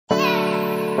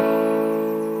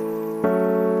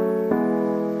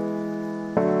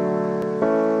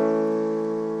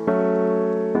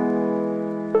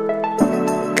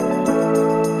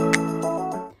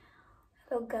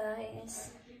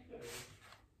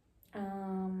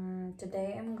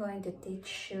going to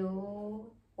teach you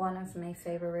one of my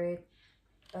favorite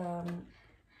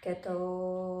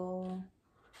keto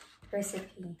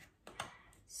recipe.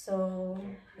 So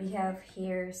we have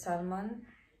here salmon,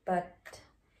 but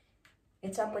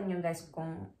it's up on you guys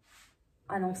kung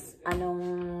anong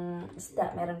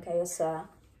isda meron kayo sa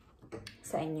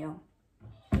inyo.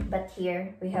 But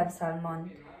here we have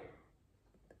salmon,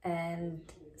 and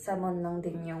salmon lang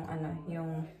din yung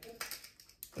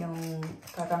yung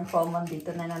parang common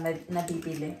dito na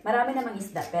nabibili. Marami namang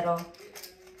isda pero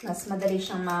mas madali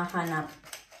siyang mahanap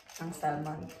ang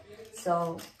salmon.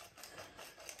 So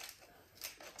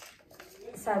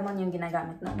salmon yung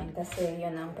ginagamit namin kasi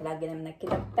yun ang palagi namin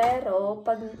nakita. Pero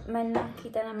pag may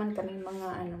nakita naman kami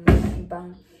mga mga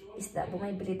ibang isda,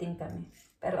 bumibili din kami.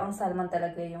 Pero ang salmon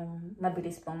talaga yung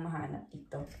mabilis pang mahanap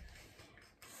dito.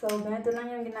 So ganito lang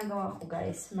yung ginagawa ko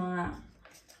guys. Mga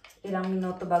ilang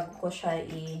minuto bago ko siya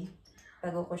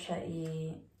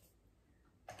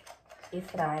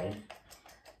i-fry.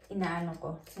 Inaano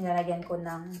ko. Nilalagyan ko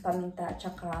ng paminta at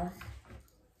saka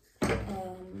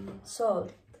salt.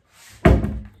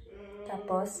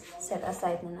 Tapos, set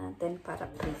aside na natin para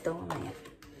prito mamaya.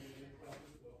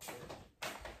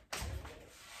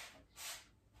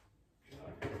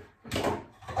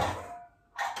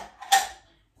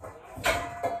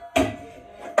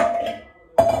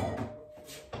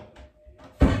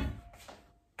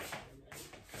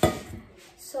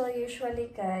 So,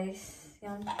 usually guys,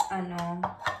 yung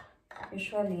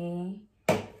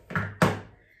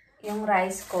yung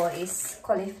rice ko is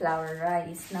cauliflower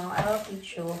rice. Now, I will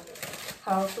teach you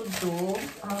how to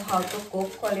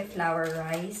cook cauliflower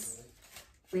rice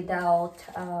without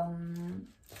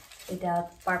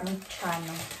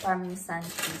parmesan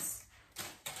cheese.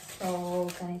 So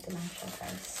ganito lang siya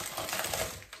guys.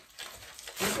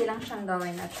 Easy lang siyang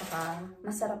gawin at saka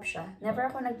masarap siya. Never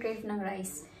ako nag-crave ng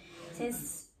rice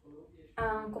since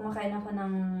kumakain ako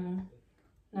ng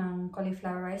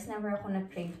cauliflower rice. Never ako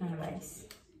nag-crave ng rice.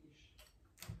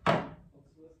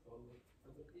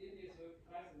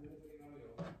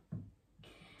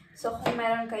 So, kung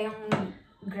meron kayong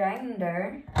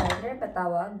grinder ba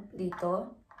tawag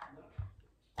dito?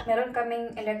 Meron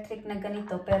kaming electric na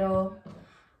ganito, pero,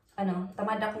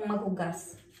 tamad akong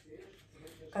maghugas.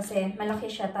 Kasi, malaki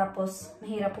siya, tapos,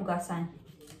 mahirap hugasan.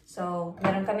 So,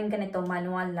 meron kaming ganito,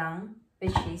 manual lang,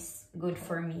 which is good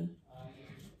for me.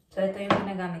 So, ito yung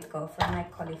ginagamit ko for my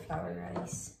cauliflower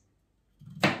rice.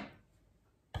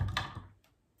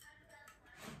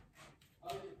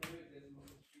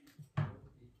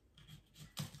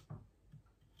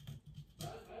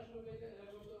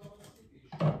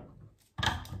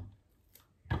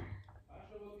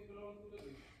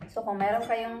 So, kung meron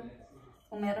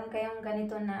kayong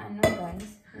ganito na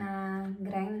guys, na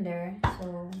grinder,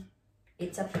 so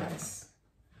it's a plus.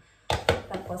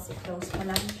 Tapos i-close mo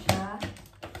lang siya.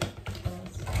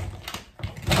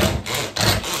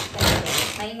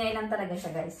 Maingay lang talaga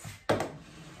siya guys.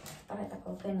 Pakita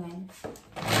ko ganyan.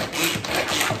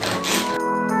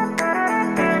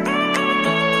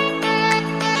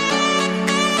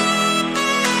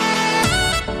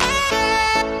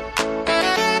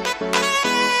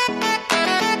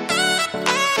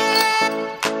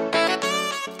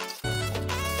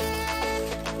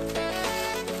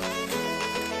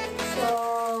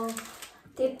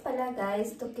 Tip pala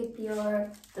guys, to keep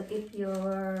your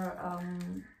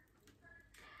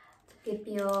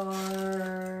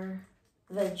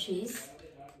veggies,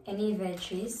 any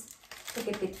veggies, to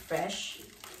keep it fresh.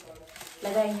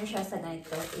 Lagay nyo siya sa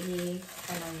ganito, nyo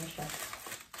siya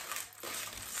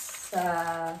sa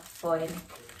foil.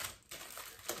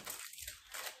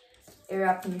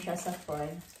 I-wrap nyo siya sa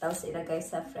foil, tapos ilagay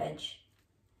sa fridge.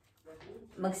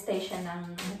 Mag-stay siya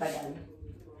ng matagal.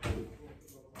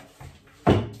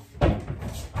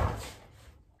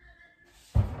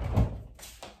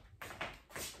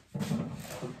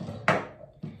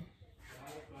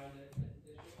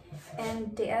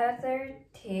 And the other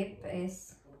tip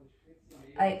is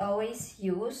I always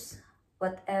use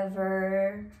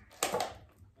whatever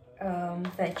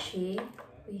veggie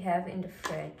we have in the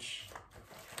fridge.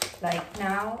 Like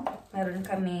now, meron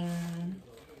kaming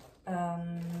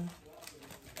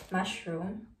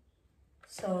mushroom.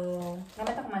 So,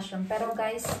 gamit ako mushroom. Pero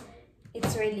guys,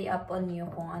 it's really up on you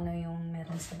kung ano yung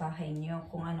meron sa bahay niyo,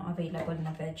 kung anong available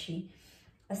na veggie.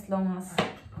 As long as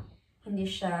hindi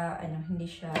siya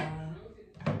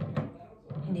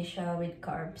with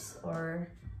carbs or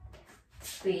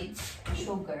with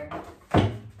sugar.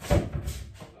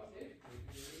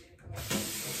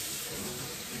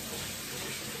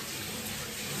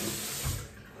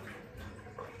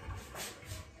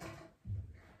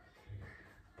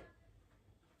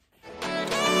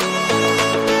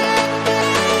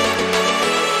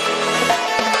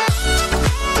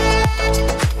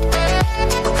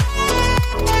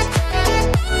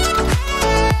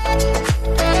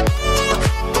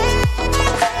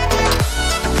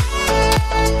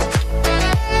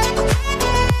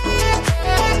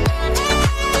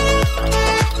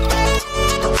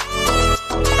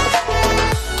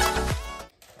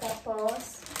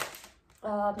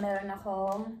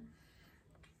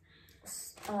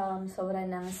 sobra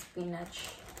ng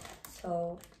spinach.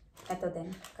 So, ito din.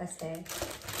 Kasi,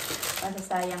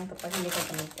 masasayang ito pag hindi ko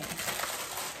gamitin.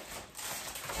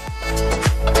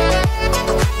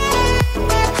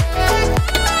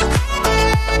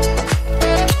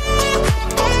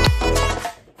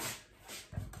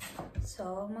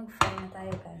 So, mag-fry na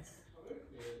tayo, guys.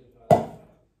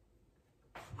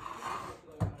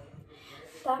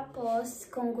 Tapos,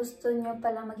 kung gusto nyo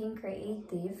pala maging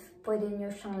creative, pwede nyo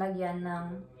siyang lagyan ng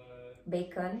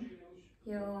bacon.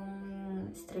 Yung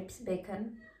strips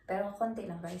bacon. Pero, konti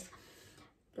lang, guys.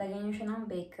 Lagyan nyo siya ng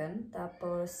bacon.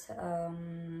 Tapos,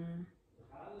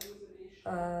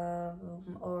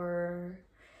 or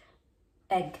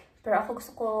egg. Pero ako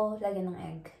gusto ko lagyan ng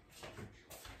egg.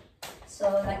 So,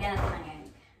 lagyan natin ng egg.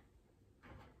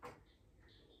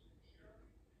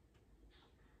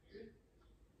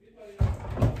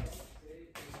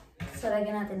 So,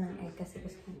 lagyan natin ng egg kasi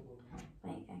gusto ko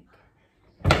may egg.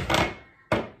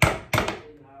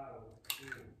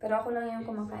 Pero ako lang yung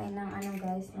kumakain ng ano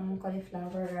guys, ng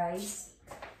cauliflower rice.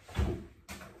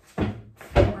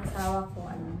 Yung asawa ko,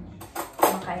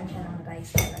 kumakain siya ng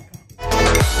rice talaga.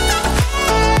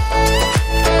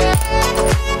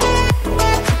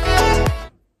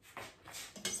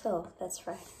 So, that's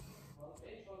right.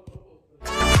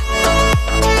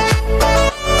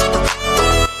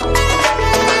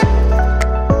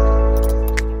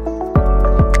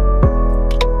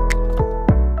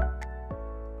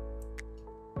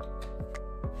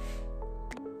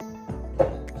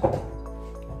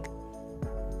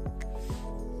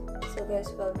 So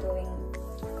guys, while doing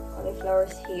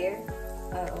cauliflowers here,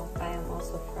 I am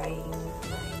also frying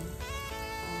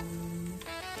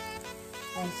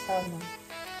my salmon.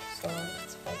 So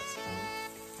let's fry this one.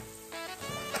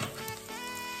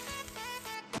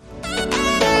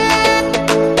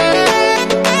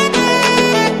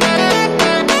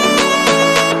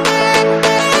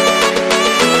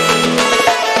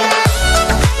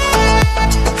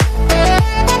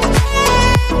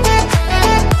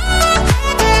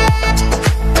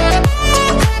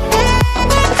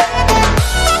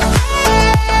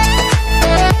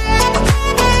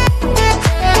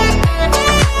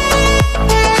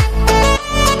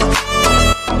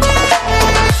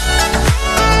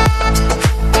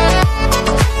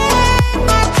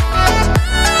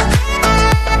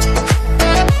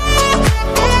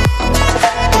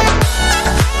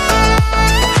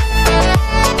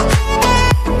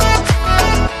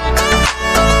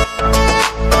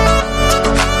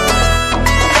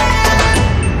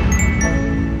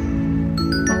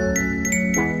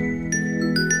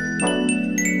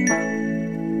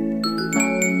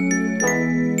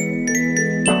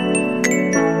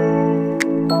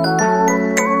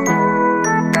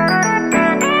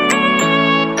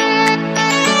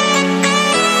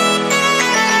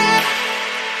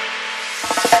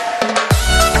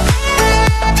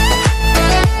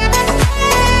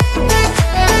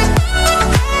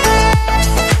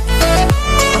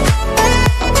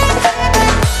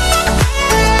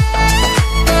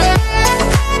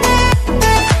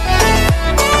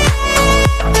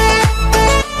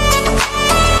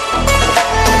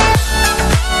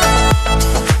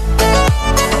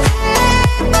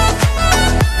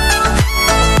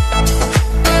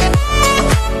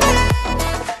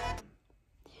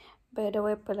 By the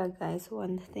way pala guys,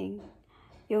 one thing.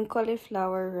 Yung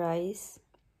cauliflower rice,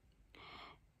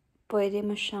 pwede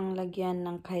mo siyang lagyan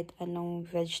ng kahit anong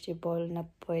vegetable na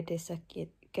pwede sa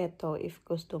keto if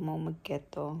gusto mo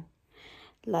mag-keto.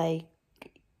 Like,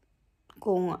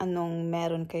 kung anong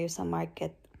meron kayo sa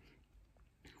market.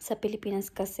 Sa Pilipinas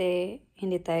kasi,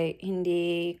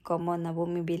 hindi common na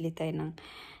bumibili tayo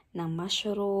ng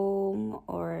mushroom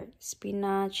or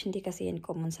spinach. Hindi kasi yan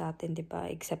common sa atin, diba?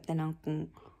 Except na lang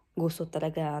kung gusto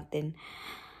talaga natin.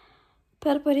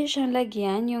 Pero pwede siyang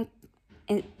lagyan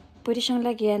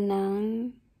ng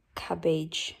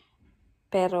cabbage.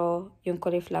 Pero yung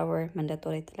cauliflower,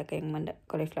 mandatory talaga yung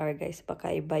cauliflower guys.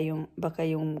 Baka yung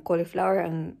cauliflower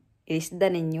ang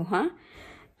isda ninyo, ha?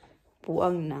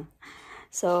 Puwang na.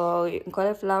 So, yung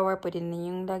cauliflower, pwede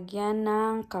ninyong lagyan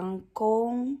ng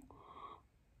kangkong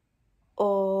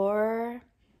or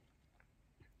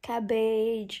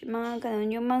cabbage, mga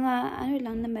ganun. Yung mga ano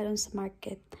lang na meron sa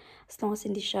market. As long as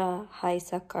hindi siya high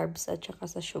sa carbs at saka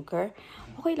sa sugar.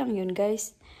 Okay lang yun,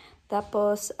 guys.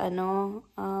 Tapos,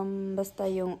 basta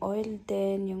yung oil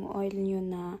din, yung oil nyo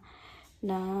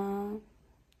na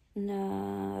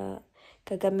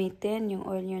gagamitin, yung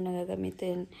oil nyo na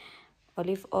gagamitin,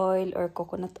 olive oil or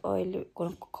coconut oil.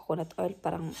 Coconut oil,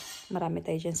 parang marami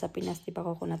tayo dyan sa Pinas, diba,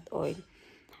 coconut oil.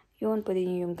 Yun, pwede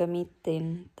nyo yung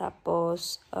gamitin.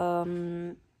 Tapos,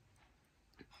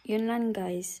 yun lang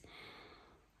guys.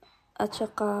 At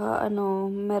saka,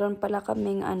 meron pala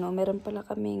kaming,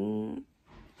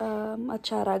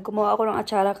 atsara. Gumawa ako ng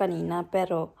atsara kanina,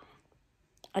 pero,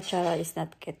 atsara is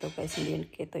not keto guys. Hindi yun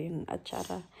keto yung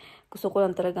atsara. Gusto ko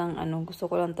lang talagang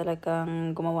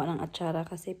gumawa ng atsara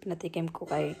kasi pinatikim ko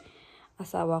kay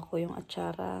asawa ko yung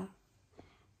atsara.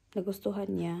 Nagustuhan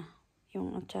niya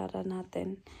yung atsara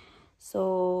natin.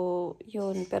 So,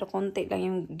 yun. Pero konti lang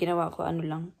yung ginawa ko,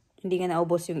 lang. Hindi nga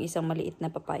naubos yung isang maliit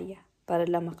na papaya. Para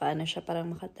lang makaano siya, parang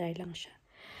makatry lang siya.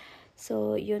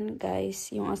 So, yun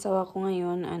guys. Yung asawa ko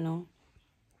ngayon,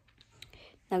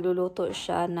 nagluluto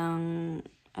siya ng,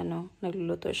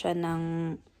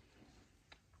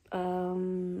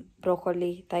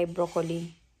 broccoli, Thai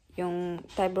broccoli. Yung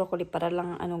Thai broccoli para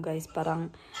lang, guys, parang,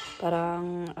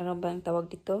 ano ba yung tawag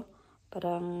dito?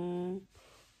 Parang,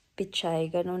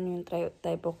 pichay, ganun yung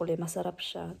Thai broccoli. Masarap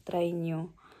siya. Try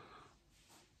nyo.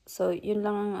 So, yun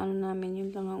lang ang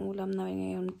yun lang ang ulam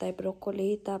namin ngayon. Thai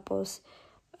broccoli, tapos,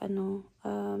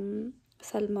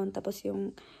 salmon, tapos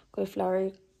yung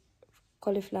cauliflower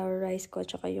rice ko,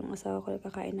 tsaka yung asawa ko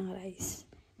kakain ng rice.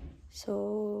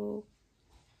 So,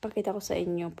 pakita ko sa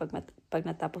inyo pag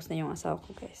natapos na yung asawa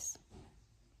ko, guys.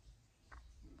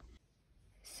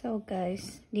 So,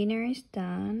 guys, dinner is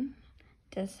done.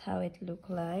 That's how it look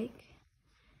like.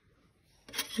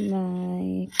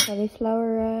 My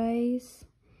cauliflower rice,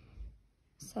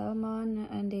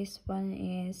 salmon, and this one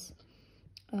is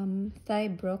Thai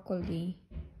broccoli.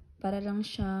 Para lang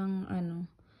siyang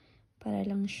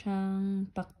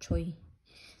pak choy.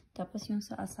 Tapos yung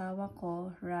sa asawa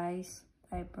ko, rice,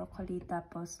 Thai broccoli,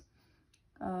 tapos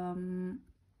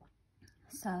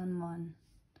salmon.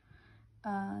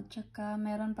 Tsaka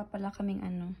meron pa pala kaming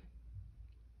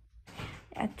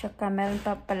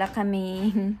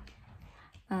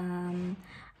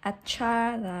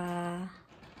atsara.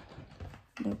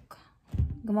 Look.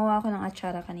 Gumawa ako ng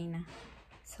atsara kanina.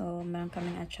 So, meron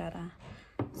kaming atsara.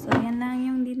 So, yan lang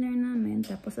yung dinner namin.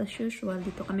 Tapos, as usual,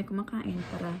 dito kami kumakain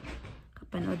para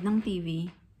kapanood ng TV.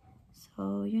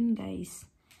 So, yun guys.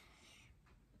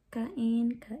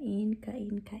 Kain.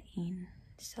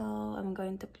 So, I'm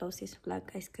going to close this vlog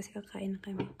guys kasi kakain na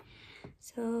kami.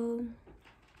 So,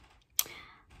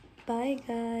 bye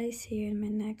guys. See you in my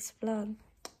next vlog.